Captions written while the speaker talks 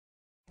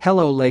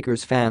Hello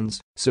Lakers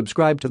fans,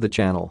 subscribe to the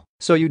channel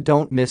so you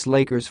don't miss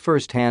Lakers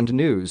first-hand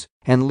news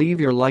and leave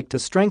your like to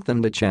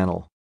strengthen the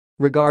channel.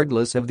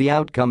 Regardless of the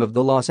outcome of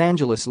the Los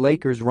Angeles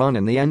Lakers' run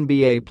in the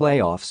NBA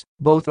playoffs,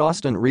 both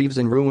Austin Reaves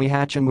and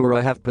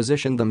Reaves-Hachimura have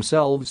positioned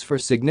themselves for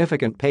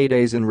significant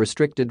paydays in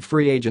restricted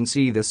free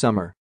agency this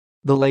summer.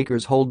 The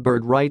Lakers hold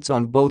bird rights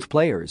on both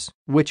players,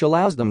 which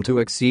allows them to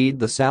exceed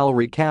the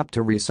salary cap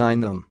to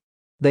re-sign them.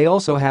 They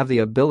also have the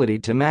ability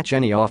to match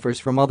any offers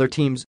from other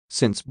teams,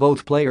 since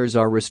both players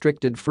are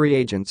restricted free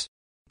agents.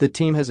 The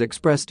team has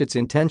expressed its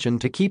intention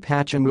to keep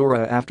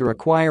Hachimura after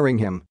acquiring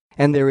him,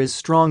 and there is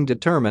strong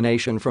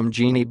determination from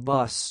Jeanie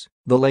Buss,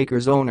 the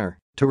Lakers owner,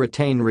 to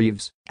retain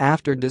Reaves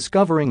after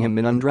discovering him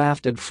in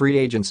undrafted free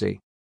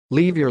agency.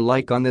 Leave your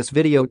like on this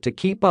video to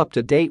keep up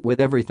to date with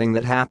everything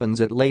that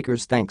happens at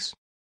Lakers. Thanks.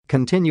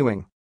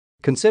 Continuing.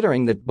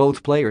 Considering that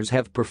both players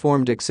have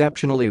performed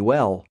exceptionally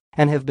well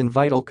and have been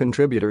vital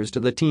contributors to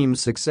the team's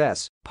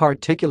success,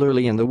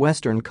 particularly in the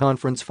Western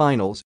Conference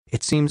Finals,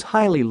 it seems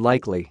highly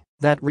likely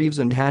that Reaves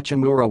and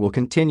Hachimura will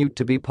continue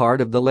to be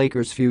part of the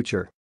Lakers'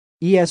 future.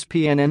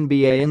 ESPN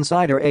NBA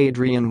insider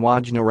Adrian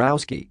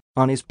Wojnarowski,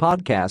 on his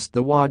podcast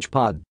The Woj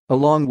Pod,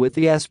 along with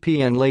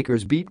ESPN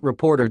Lakers beat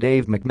reporter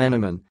Dave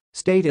McMenamin,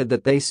 stated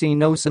that they see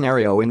no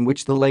scenario in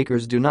which the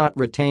Lakers do not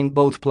retain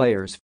both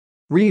players.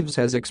 Reaves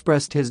has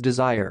expressed his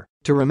desire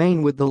to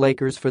remain with the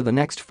Lakers for the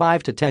next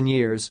 5 to 10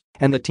 years,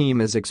 and the team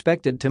is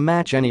expected to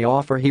match any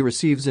offer he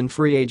receives in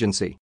free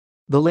agency.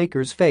 The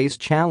Lakers face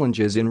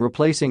challenges in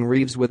replacing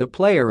Reaves with a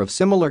player of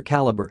similar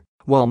caliber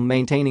while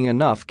maintaining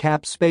enough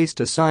cap space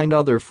to sign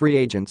other free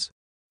agents.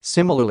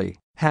 Similarly,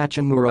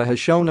 Hachimura has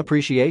shown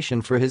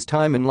appreciation for his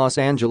time in Los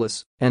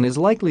Angeles and is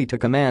likely to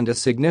command a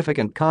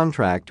significant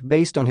contract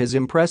based on his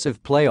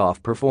impressive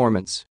playoff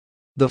performance.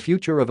 The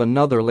future of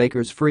another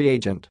Lakers free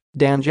agent,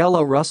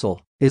 D'Angelo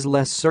Russell, is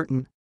less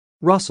certain.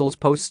 Russell's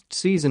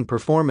postseason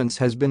performance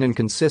has been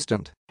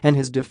inconsistent, and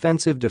his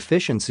defensive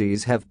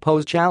deficiencies have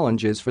posed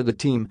challenges for the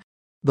team.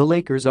 The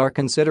Lakers are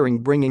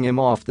considering bringing him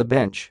off the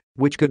bench,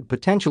 which could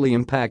potentially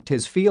impact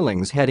his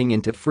feelings heading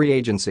into free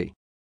agency.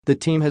 The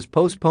team has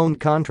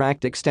postponed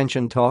contract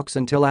extension talks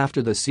until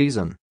after the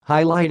season,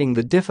 highlighting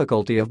the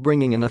difficulty of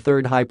bringing in a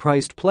third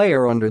high-priced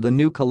player under the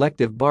new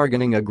collective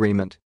bargaining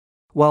agreement.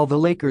 While the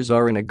Lakers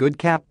are in a good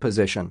cap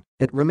position,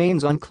 it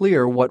remains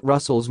unclear what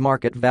Russell's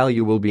market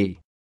value will be.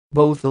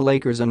 Both the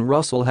Lakers and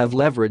Russell have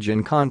leverage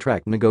in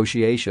contract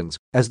negotiations,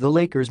 as the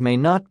Lakers may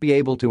not be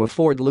able to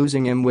afford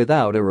losing him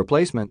without a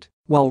replacement,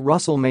 while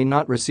Russell may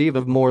not receive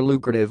a more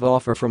lucrative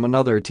offer from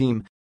another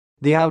team.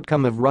 The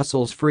outcome of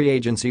Russell's free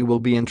agency will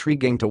be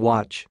intriguing to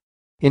watch.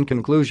 In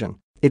conclusion,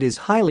 it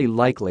is highly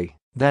likely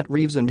that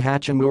Reaves and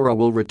Hachimura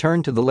will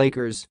return to the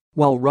Lakers,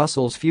 while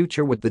Russell's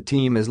future with the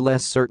team is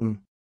less certain.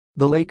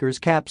 The Lakers'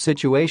 cap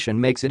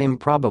situation makes it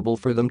improbable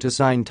for them to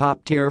sign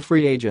top-tier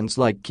free agents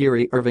like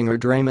Kyrie Irving or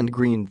Draymond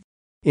Green.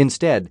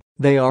 Instead,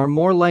 they are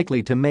more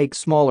likely to make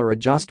smaller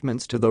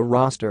adjustments to the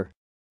roster.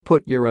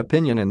 Put your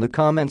opinion in the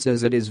comments,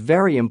 as it is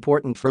very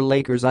important for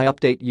Lakers. I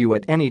update you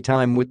at any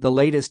time with the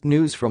latest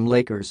news from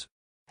Lakers.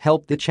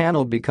 Help the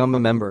channel become a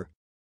member